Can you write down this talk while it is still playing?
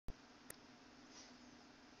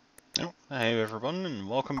Oh, hey everyone, and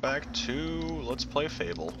welcome back to Let's Play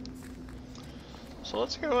Fable. So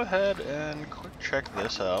let's go ahead and quick check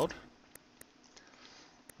this out.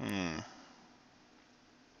 I'm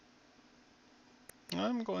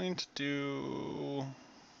going to do...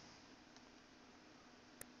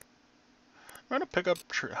 I'm going to pick up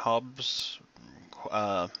Hobbe's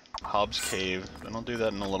cave, and I'll do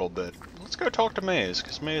that in a little bit. Let's go talk to Maze,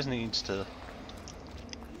 because Maze needs to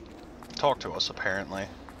talk to us, apparently.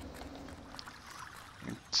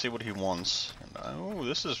 See what he wants. And, oh,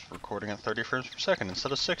 this is recording at 30 frames per second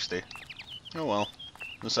instead of 60. Oh well.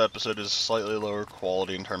 This episode is slightly lower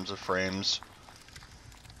quality in terms of frames.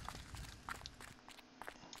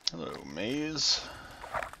 Hello, Maze.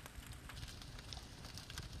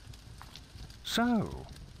 So,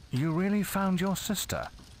 you really found your sister?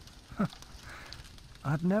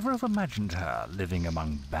 I'd never have imagined her living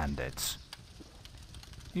among bandits.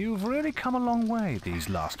 You've really come a long way these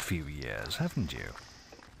last few years, haven't you?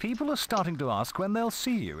 People are starting to ask when they'll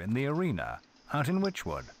see you in the arena, out in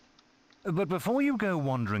Witchwood. But before you go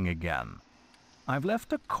wandering again, I've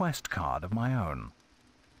left a quest card of my own.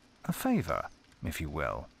 A favor, if you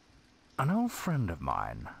will. An old friend of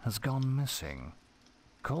mine has gone missing.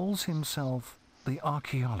 Calls himself the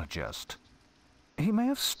Archaeologist. He may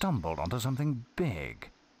have stumbled onto something big,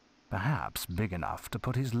 perhaps big enough to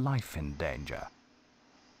put his life in danger.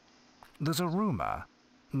 There's a rumor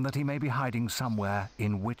that he may be hiding somewhere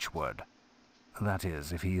in Witchwood. That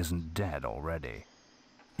is, if he isn't dead already.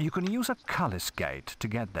 You can use a Cullis gate to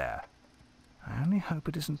get there. I only hope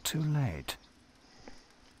it isn't too late.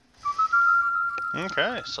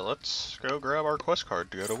 Okay, so let's go grab our quest card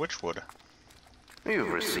to go to Witchwood.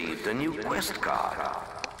 You've received a new quest card.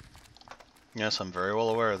 Yes, I'm very well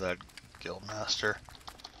aware of that, Guildmaster.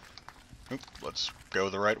 Oop, let's go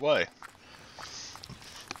the right way.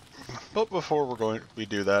 But before we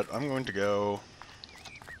do that, I'm going to go...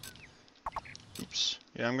 Oops.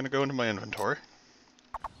 Yeah, I'm going to go into my inventory.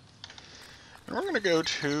 And we're going to go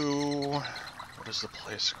to... What is the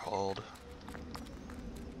place called?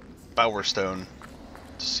 Bowerstone.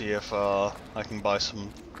 To see if I can buy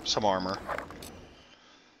some armor.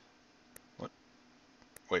 What?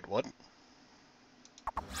 Wait, what?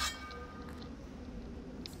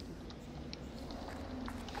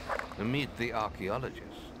 Meet the archaeologist.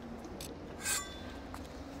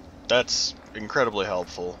 That's incredibly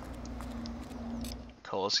helpful.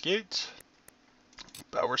 Cullis Gate,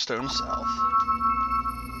 Bowerstone South.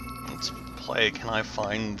 Let's play. Can I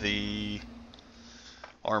find the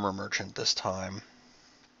armor merchant this time?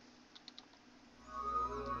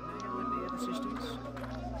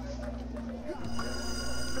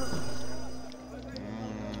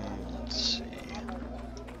 Let's see.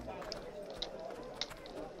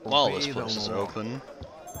 While this place is open.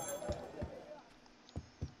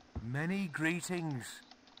 Many greetings.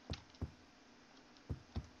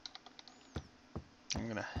 I'm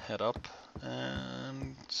gonna head up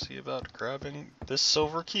and see about grabbing this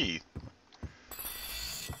silver key.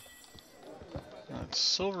 That's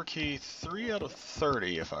silver key 3 out of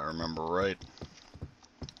 30 if I remember right.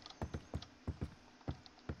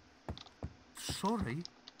 Sorry?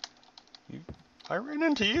 I ran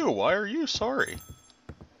into you, why are you sorry?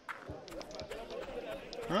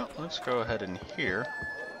 Well, let's go ahead in here.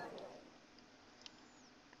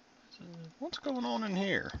 What's going on in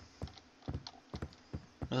here?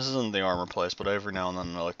 This isn't the armor place, but every now and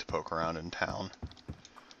then I like to poke around in town.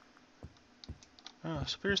 Oh,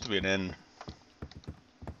 this appears to be an inn.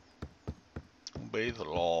 Obey the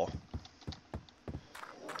law.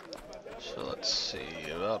 So let's see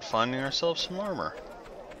about finding ourselves some armor.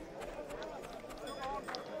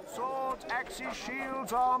 Swords, axes,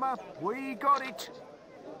 shields, armor. We got it.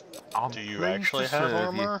 Do you actually have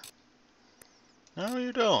armor? No,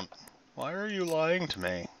 you don't. Why are you lying to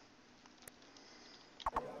me?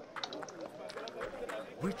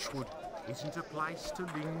 Witchwood isn't a place to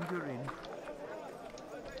linger in.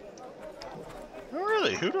 Oh,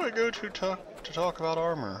 really? Who do I go to talk about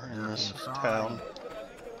armor in this town?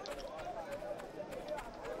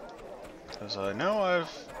 Because I know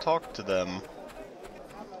I've talked to them.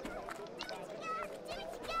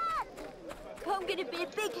 I'm gonna be a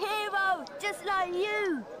big hero, just like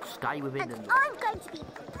you. Stay within And I'm going to be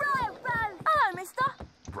Briar Rose. Hello, mister.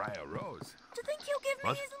 Briar Rose. Do you think you'll give me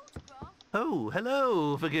What? his autograph? Oh,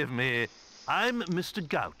 hello, forgive me. I'm Mr.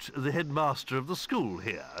 Gout, the headmaster of the school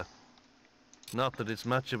here. Not that it's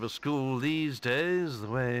much of a school these days, the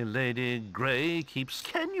way Lady Grey keeps...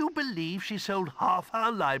 Can you believe she sold half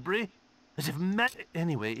our library? As if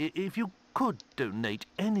Anyway, if you could donate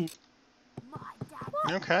any... My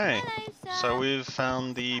dad. Okay, Hello, sir. so we've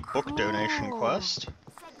found the book donation quest.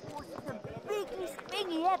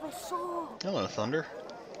 ever saw. Hello, Thunder.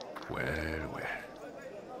 Well, well.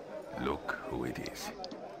 Look who it is.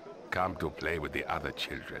 Come to play with the other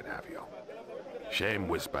children, have you? Shame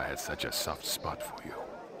Whisper had such a soft spot for you.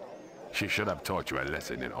 She should have taught you a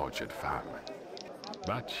lesson in Orchard Farm.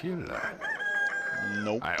 But she'll learn.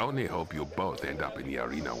 Nope. I only hope you both end up in the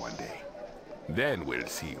arena one day. Then we'll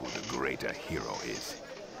see who the greater hero is.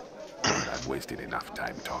 But I've wasted enough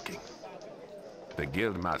time talking. The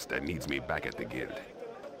guild master needs me back at the guild.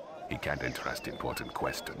 He can't entrust important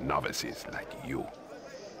quests to novices like you.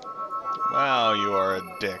 Wow, you are a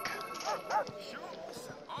dick.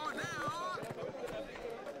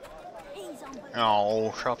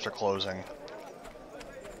 Oh, shops are closing.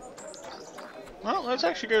 Well, let's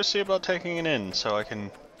actually go see about taking it in so I can,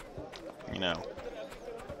 you know,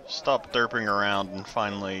 stop derping around and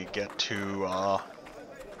finally get to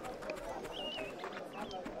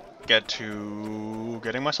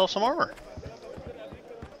getting myself some armor.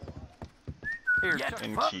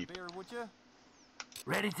 And keep.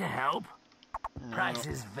 Ready to help? No.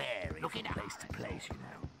 Prices vary from place to place, you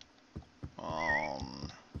know.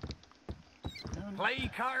 Play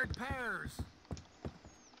card pairs.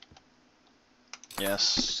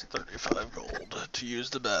 Yes, 35 gold to use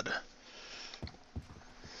the bed.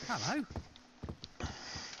 Hello.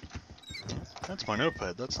 That's my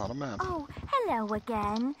notepad, that's not a map. Oh, hello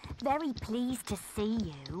again. Very pleased to see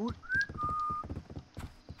you.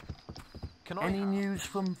 Any news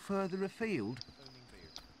from further afield?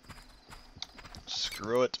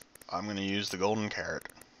 Screw it. I'm gonna use the golden carrot.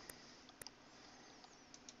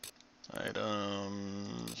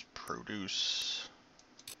 Items, produce.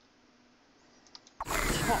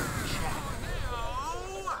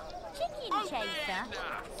 Chicken chaser.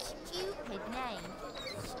 Stupid name.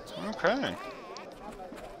 Okay.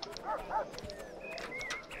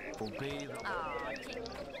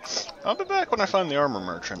 I'll be back when I find the armor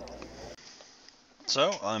merchant.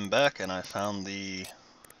 So, I'm back and I found the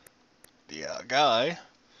guy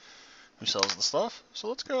who sells the stuff. So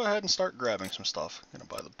let's go ahead and start grabbing some stuff. Gonna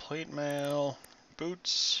buy the plate mail,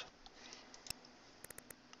 boots.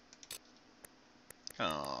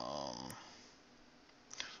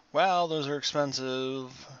 Wow, those are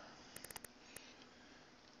expensive.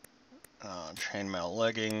 Chainmail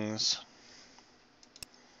leggings.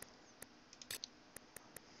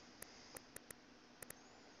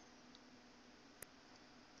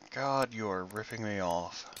 God, you are ripping me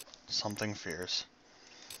off. Something fierce.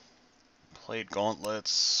 Plate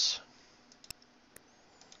gauntlets.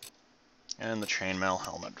 And the chainmail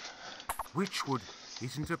helmet. Witchwood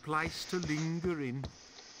isn't a place to linger in.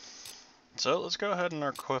 So let's go ahead and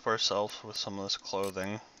equip ourselves with some of this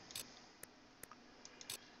clothing.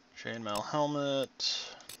 Chainmail helmet.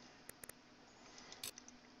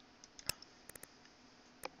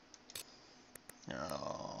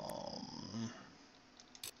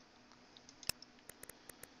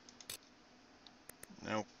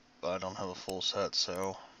 Nope, I don't have a full set,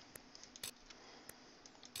 so...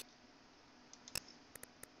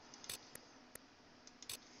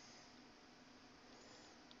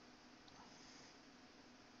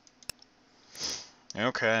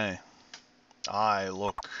 Okay. I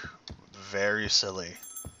look very silly.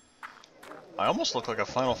 I almost look like a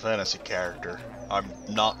Final Fantasy character. I'm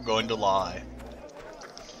not going to lie.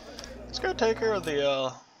 Let's go take care of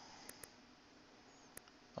the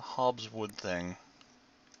Hobbes wood thing.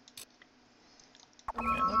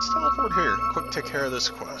 Yeah, let's teleport here. Quick, take care of this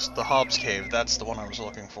quest. The Hobbes cave, that's the one I was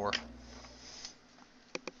looking for.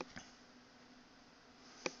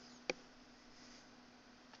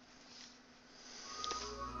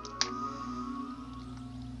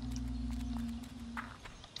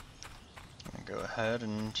 Go ahead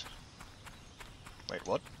and... Wait,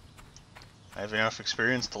 what? I have enough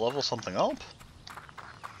experience to level something up?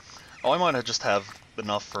 Oh, I might have just have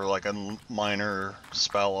enough for like a minor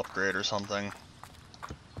spell upgrade or something.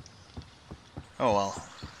 Oh well.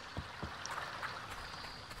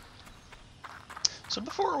 So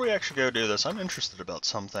before we actually go do this, I'm interested about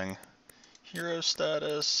something. Hero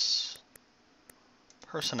status...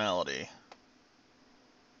 Personality.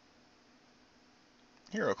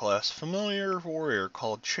 Hero class, familiar warrior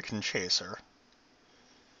called Chicken Chaser.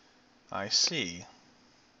 I see.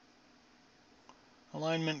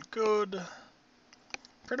 Alignment good.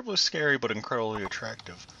 Incredibly scary but incredibly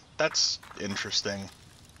attractive. That's interesting.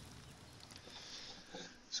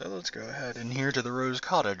 So let's go ahead and here to the Rose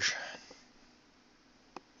Cottage.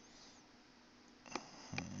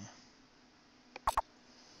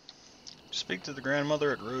 Speak to the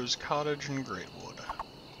grandmother at Rose Cottage in Greatwood.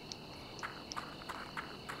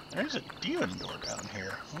 There's a demon door down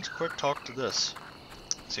here. Let's quick talk to this.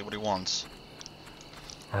 See what he wants.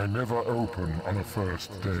 I never open on a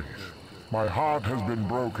first date. My heart has been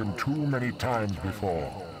broken too many times before.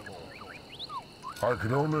 I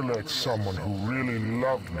could only let someone who really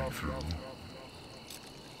loved me through.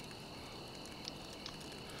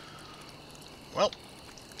 Well,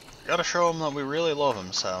 gotta show him that we really love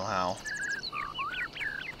him somehow.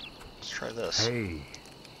 Let's try this. Hey.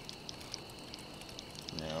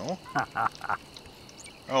 No.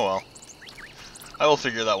 Oh well. I will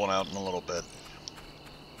figure that one out in a little bit.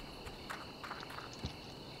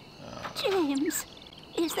 James,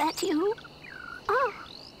 is that you? Oh,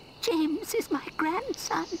 James is my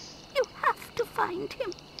grandson. You have to find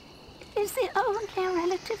him. He's the only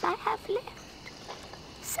relative I have left.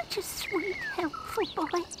 Such a sweet, helpful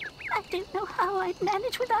boy. I don't know how I'd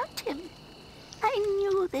manage without him. I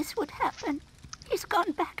knew this would happen. He's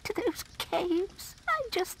gone back to those caves. I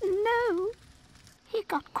just know. He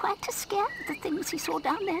got quite a scare of the things he saw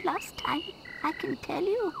down there last time, I can tell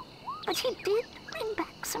you. But he did bring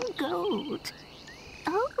back some gold.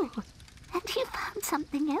 Oh, and he found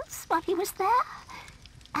something else while he was there.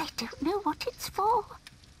 I don't know what it's for,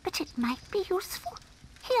 but it might be useful.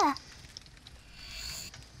 Here.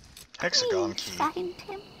 Hexagon Please key. find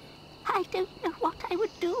him. I don't know what I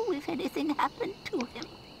would do if anything happened to him.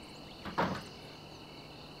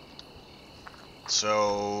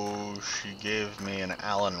 So she gave me an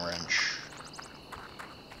Allen wrench.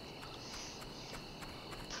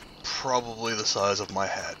 Probably the size of my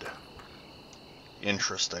head.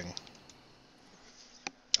 Interesting.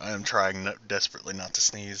 I am trying desperately not to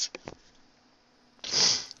sneeze.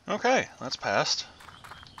 Okay, that's passed.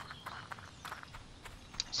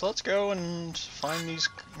 So let's go and find these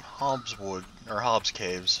Hobbe's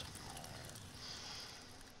caves.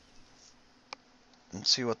 And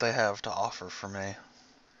see what they have to offer for me.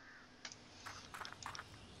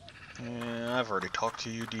 Yeah, I've already talked to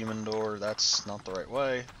you, Demon Door. That's not the right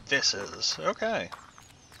way. This is. Okay.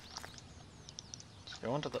 Let's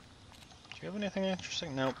go into the... Do you have anything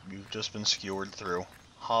interesting? Nope, you've just been skewered through.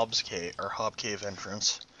 Hobbe Cave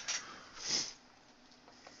entrance.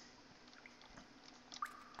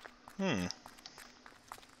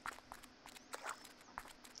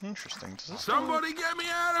 Interesting. Does this Somebody get me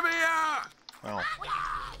out of here! Well.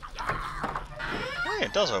 Hey,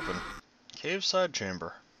 it does open. Cave side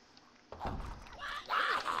chamber.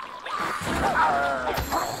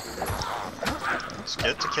 Let's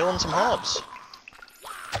get to killing some Hobbes.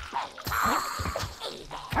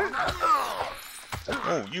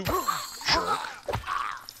 Oh, you jerk.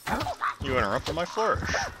 You interrupted my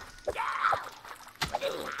flourish.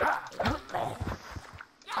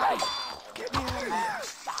 Get me out of here!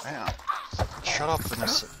 Man, shut up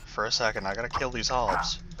for a second. I gotta kill these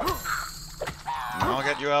Hobbes. And I'll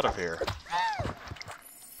get you out of here.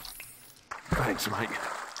 Thanks, mate.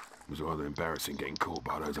 It was rather embarrassing getting caught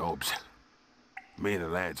by those Hobbes. Me and the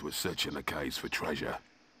lads were searching the caves for treasure.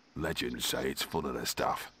 Legends say it's full of their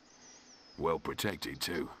stuff. Well protected,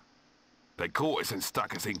 too. They caught us and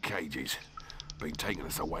stuck us in cages. Been taking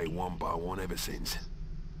us away one by one ever since.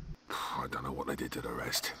 I don't know what they did to the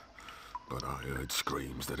rest, but I heard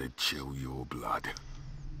screams that'd chill your blood.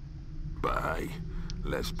 But hey,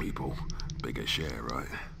 less people, bigger share, right?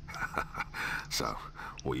 So,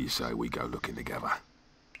 what do you say we go looking together?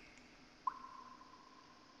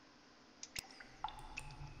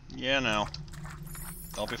 Yeah, no.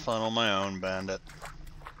 I'll be fine on my own, bandit.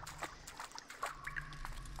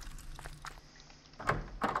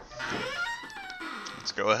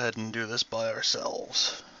 Let's go ahead and do this by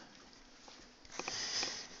ourselves.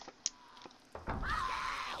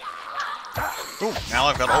 Ooh, now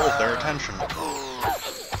I've got all of their attention.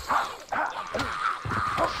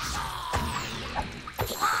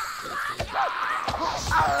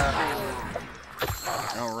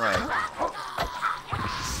 Alright.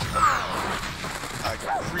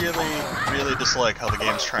 I really dislike how the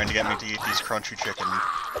game's trying to get me to eat these crunchy chicken.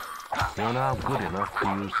 You're now good enough to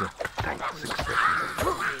use the thanks expression.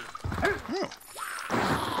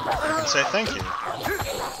 I can say thank you.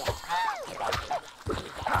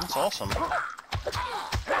 That's awesome.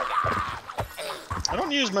 I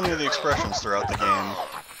don't use many of the expressions throughout the game.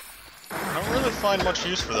 I don't really find much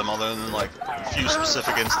use for them other than like a few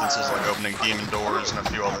specific instances like opening demon doors and a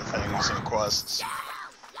few other things and quests.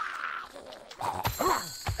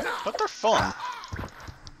 But they're fun.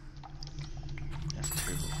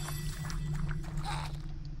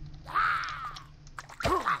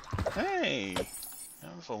 Hey!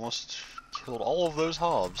 I've almost killed all of those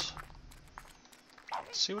Hobbes.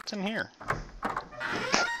 Let's see what's in here.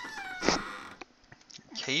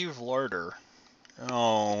 Cave larder.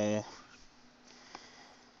 Oh.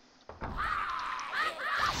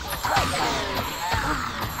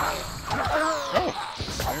 Oh!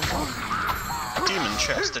 There's a demon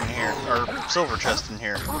chest in here, or silver chest in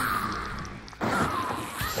here.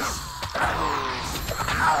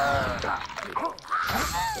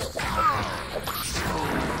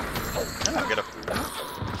 Oh, get a...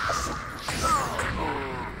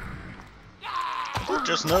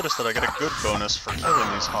 Just noticed that I get a good bonus for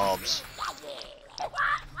killing these hobs.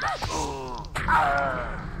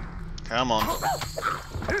 Come on.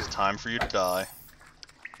 It's time for you to die.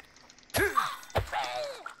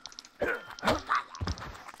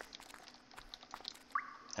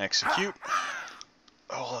 Execute.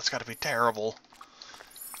 Oh, that's gotta be terrible.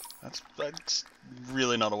 That's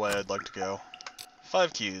really not a way I'd like to go.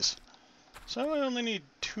 5 keys. So I only need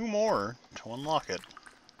 2 more to unlock it.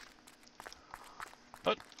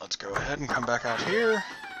 But let's go ahead and come back out here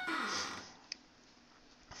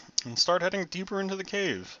and start heading deeper into the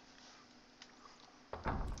cave.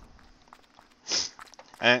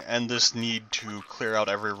 And this need to clear out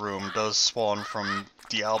every room does spawn from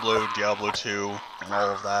Diablo, Diablo 2, and all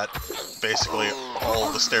of that. Basically,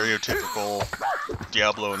 all the stereotypical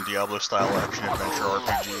Diablo and Diablo style action-adventure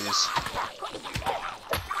RPGs.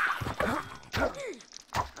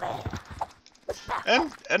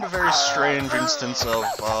 And a very strange instance of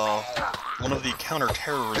one of the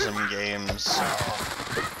counter-terrorism games.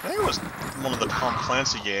 I think it was one of the Tom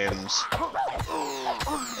Clancy games,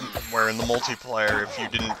 where in the multiplayer, if you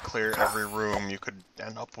didn't clear every room, you could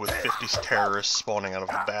end up with 50 terrorists spawning out of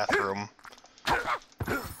the bathroom.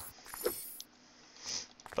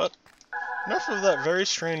 But enough of that very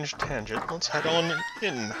strange tangent. Let's head on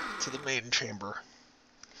in to the main chamber.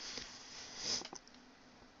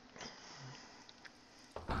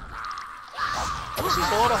 This is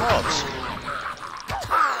a lot of hobs.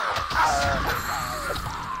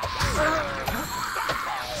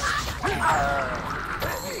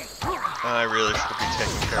 I really should be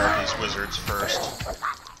taking care of these wizards first.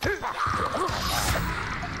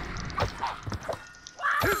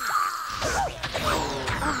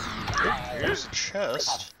 Here's a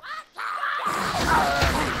chest.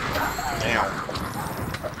 Damn.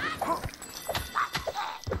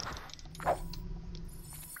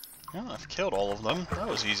 Yeah, I've killed all of them. That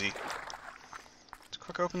was easy. Let's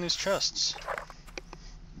quick open these chests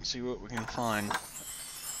and see what we can find.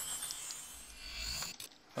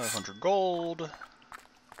 500 gold.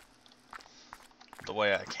 The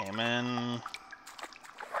way I came in.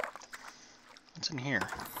 What's in here?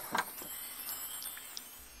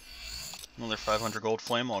 Another 500 gold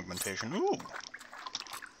flame augmentation. Ooh!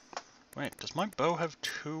 Wait, does my bow have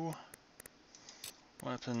 2?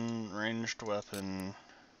 Weapon, ranged weapon,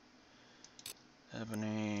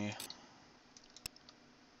 ebony.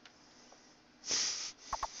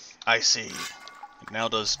 I see. It now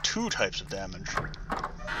does 2 types of damage.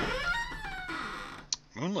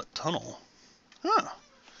 Moonlit tunnel. Huh.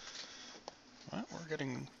 Well, we're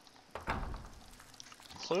getting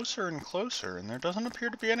closer and closer, and there doesn't appear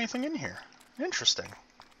to be anything in here. Interesting.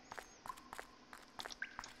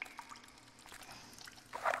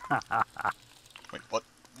 Wait, what?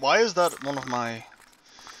 Why is that one of my...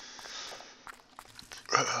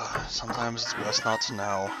 sometimes it's best not to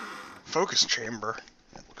know. Focus chamber.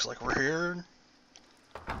 It looks like we're here.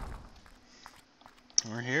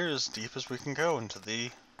 We're here as deep as we can go into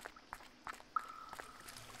the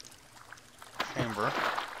chamber.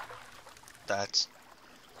 That's...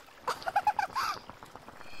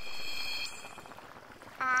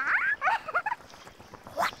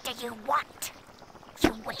 What do you want?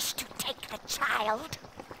 You wish to take the child?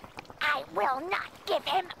 I will not give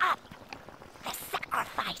him up. The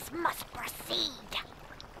sacrifice must proceed.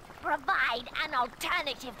 Provide an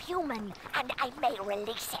alternative human, and I may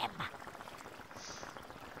release him.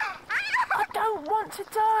 I don't want to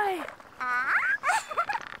die.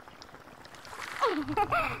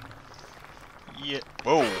 Yeah.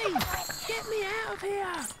 Whoa. Hey, get me out of here.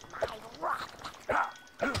 I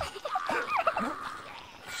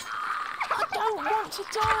don't want to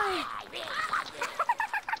die.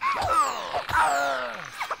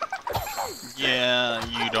 Yeah,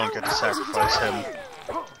 you don't get to sacrifice him.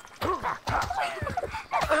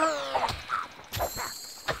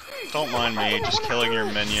 Don't mind me, just killing your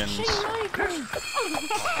minions.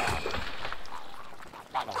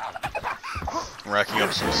 Racking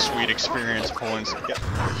up some sweet experience points. Yep.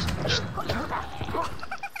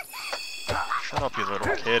 Shut up, you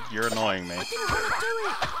little kid. You're annoying me. I didn't want to do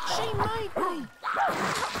it. She made me.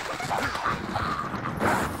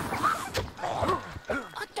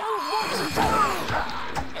 I don't want to die.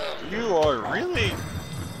 You are really,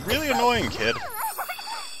 really annoying, kid.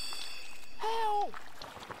 Help.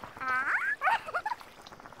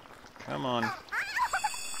 Come on.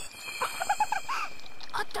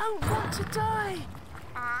 don't want to die.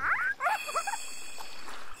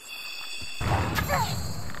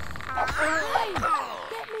 Hey,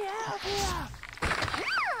 get me out of here.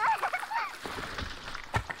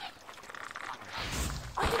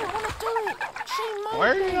 I didn't want to do it. She made Why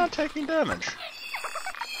are you me. not taking damage?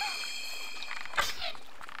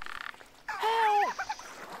 Help.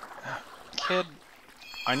 Kid,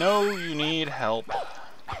 I know you need help. Help.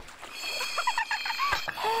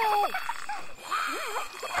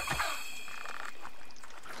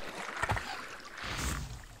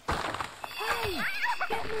 Hey,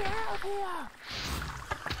 get me out of here.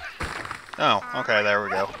 Oh, okay, there we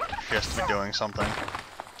go. She has to be doing something.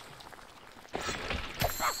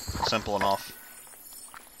 Simple enough.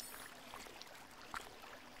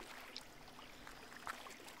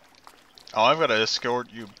 Oh, I've got to escort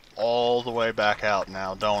you all the way back out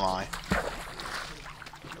now, don't I?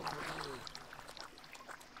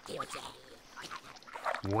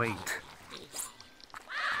 Wait.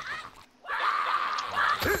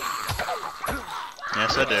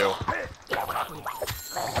 Yes, I do.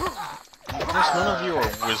 Of course, none of you are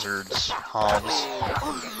wizards, Hobbes.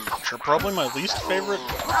 Which are probably my least favorite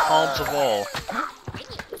Hobbes of all.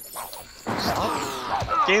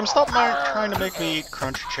 Stop trying to make me eat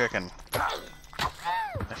crunchy chicken.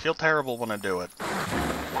 I feel terrible when I do it.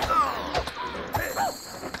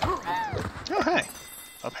 Oh, hey.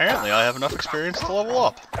 Apparently I have enough experience to level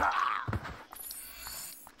up.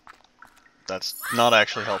 That's not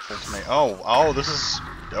actually helpful to me. Oh, this is...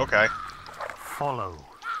 okay. Follow.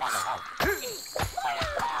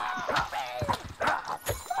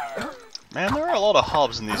 Man, there are a lot of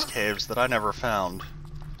Hobbes in these caves that I never found.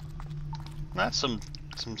 That's some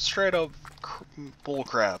straight up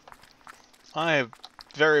bullcrap. I have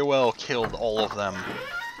very well killed all of them.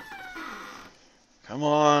 Come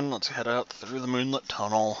on, let's head out through the moonlit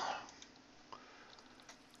tunnel.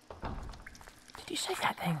 Did you see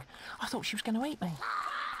that thing? I thought she was going to eat me.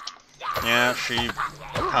 Yeah, she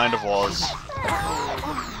kind of was. Yep.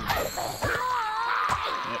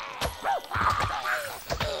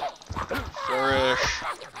 Flourish.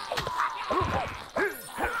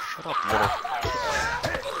 Shut up, little.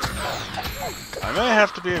 I may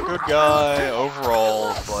have to be a good guy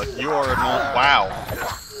overall, but you are not. Wow.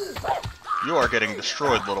 You are getting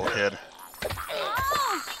destroyed, little kid.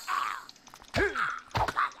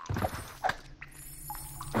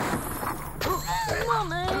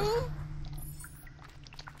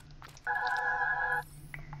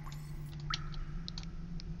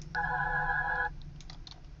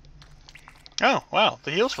 Oh, wow.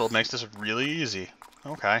 The heals field makes this really easy.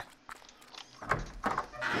 Okay.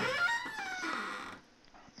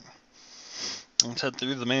 Let's head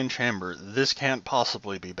through the main chamber. This can't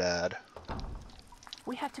possibly be bad.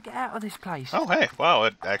 We have to get out of this place. Oh, hey. Wow,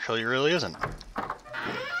 it actually really isn't.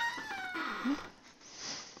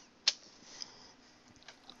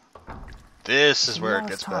 This is where it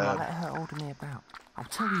gets Last time I bad. let her order me about. I'll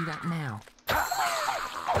tell you that now.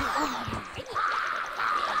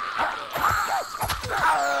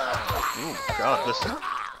 Ooh, God, this is... Yep.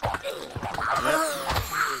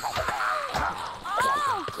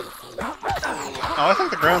 Oh, I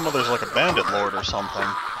think the grandmother's like a bandit lord or something.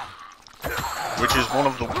 Which is one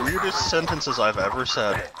of the weirdest sentences I've ever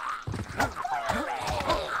said.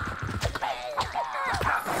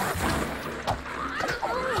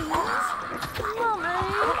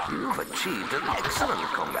 You've achieved an excellent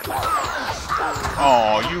combat.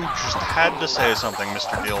 Oh, you just had to say something,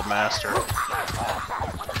 Mr. Guildmaster.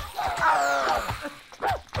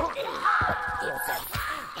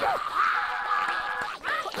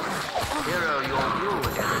 Hero, your will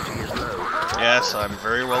energy is low. Yes, I'm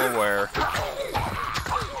very well aware.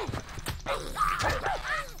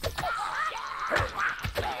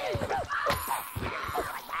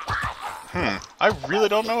 I really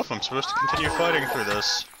don't know if I'm supposed to continue fighting through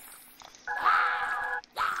this.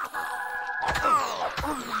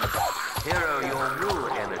 Hero, your will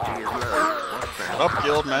energy is low. Shut up,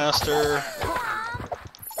 Guildmaster.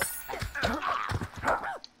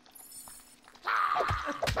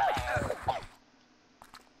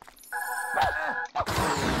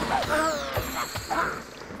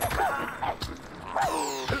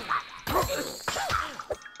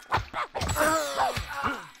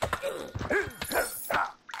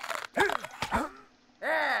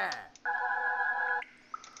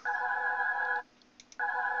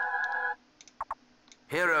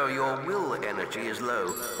 Hero, your will energy is low.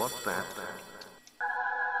 What's that?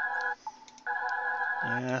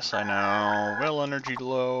 Yes, I know. Will energy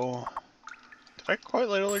low. Did I quite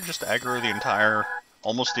literally just aggro the entire,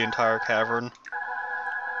 almost the entire cavern?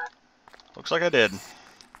 Looks like I did.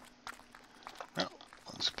 Well,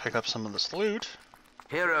 Let's pick up some of this loot.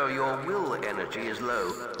 Hero, your will energy is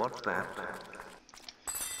low. What's that?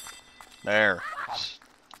 There.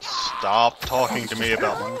 Stop talking to me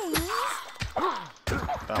about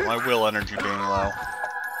my will energy being low.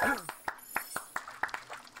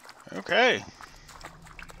 Okay.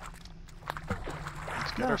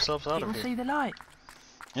 Let's get ourselves out of you here. can see the light.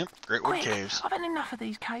 Yep, Great Wood Quick, Caves. I've had enough of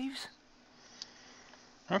these caves.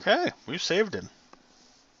 Okay, we've saved him.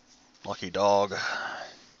 Lucky dog.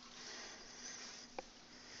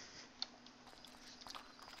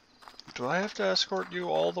 Do I have to escort you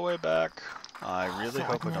all the way back? I really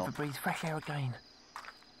hope I I'd never don't. breathe fresh air again.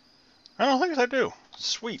 I don't think I do.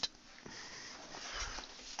 Sweet.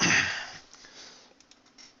 Let's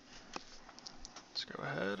go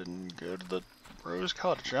ahead and go to the Rose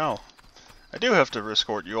Cottage now. I do have to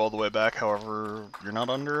escort you all the way back, however, you're not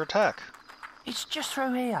under attack. It's just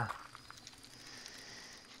through here.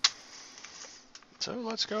 So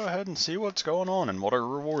let's go ahead and see what's going on and what our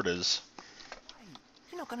reward is.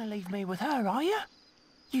 You're not going to leave me with her, are you?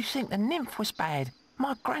 You think the nymph was bad.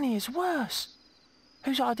 My granny is worse.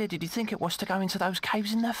 Whose idea did you think it was to go into those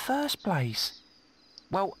caves in the first place?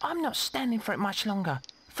 Well, I'm not standing for it much longer.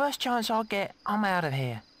 First chance I get, I'm out of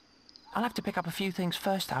here. I'll have to pick up a few things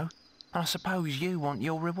first, though. And I suppose you want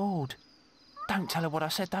your reward. Don't tell her what I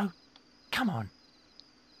said, though. Come on.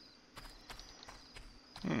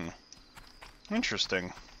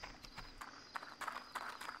 Interesting.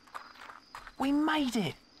 We made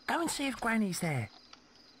it. Go and see if Granny's there.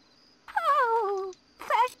 Oh,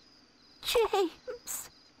 thank James.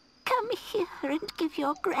 Come here and give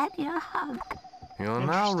your granny a hug. You're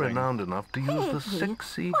now renowned enough to use the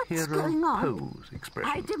sexy What's hero going on? pose I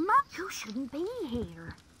expression. demand you shouldn't be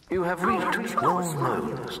here. You have reached your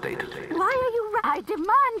known status. Why are you? I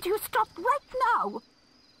demand you stop right now.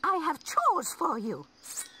 I have chores for you.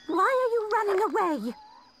 Why are you running away?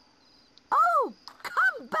 Oh,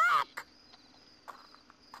 come back!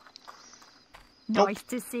 Nice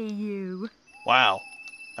to see you. Wow.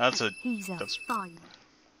 That's He's a fine.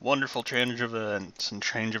 wonderful change of events and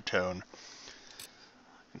change of tone.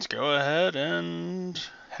 Let's go ahead and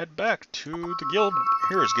head back to the guild,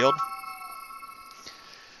 Heroes Guild.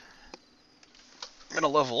 I'm gonna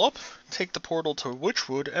level up, take the portal to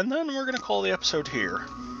Witchwood, and then we're gonna call the episode here.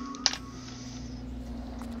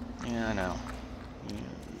 Yeah, I know.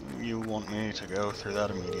 You want me to go through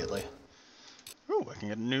that immediately. Ooh, I can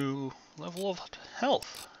get a new level of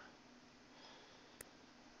health.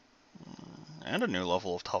 And a new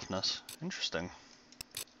level of toughness. Interesting.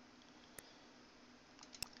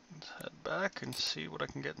 Let's head back and see what I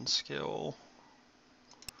can get in skill.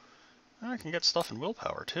 And I can get stuff in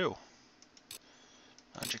willpower, too.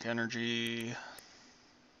 Magic energy.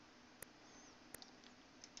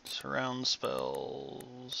 Surround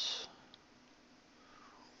spells.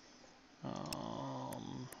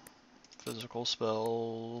 Physical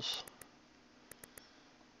spells.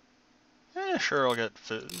 Sure, I'll get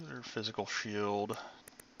physical shield.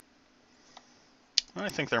 I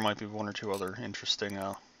think there might be one or two other interesting,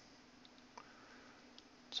 not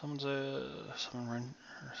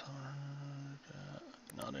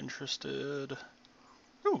interested.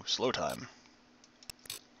 Ooh, slow time.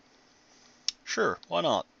 Sure, why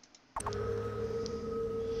not?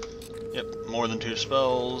 Yep, more than 2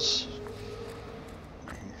 spells.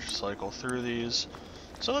 I can cycle through these.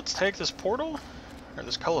 So let's take this portal, or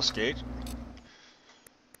this Cullis Gate,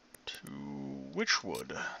 to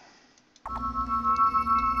Witchwood.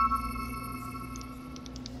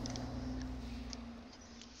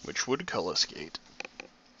 Witchwood Cullis Gate.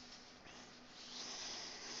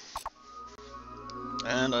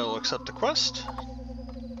 And I will accept the quest.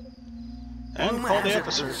 And call the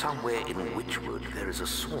episode. Somewhere in Witchwood there is a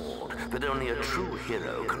sword that only a true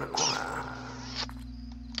hero can acquire.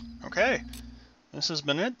 Okay, this has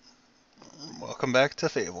been it. Welcome back to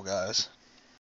Fable, guys.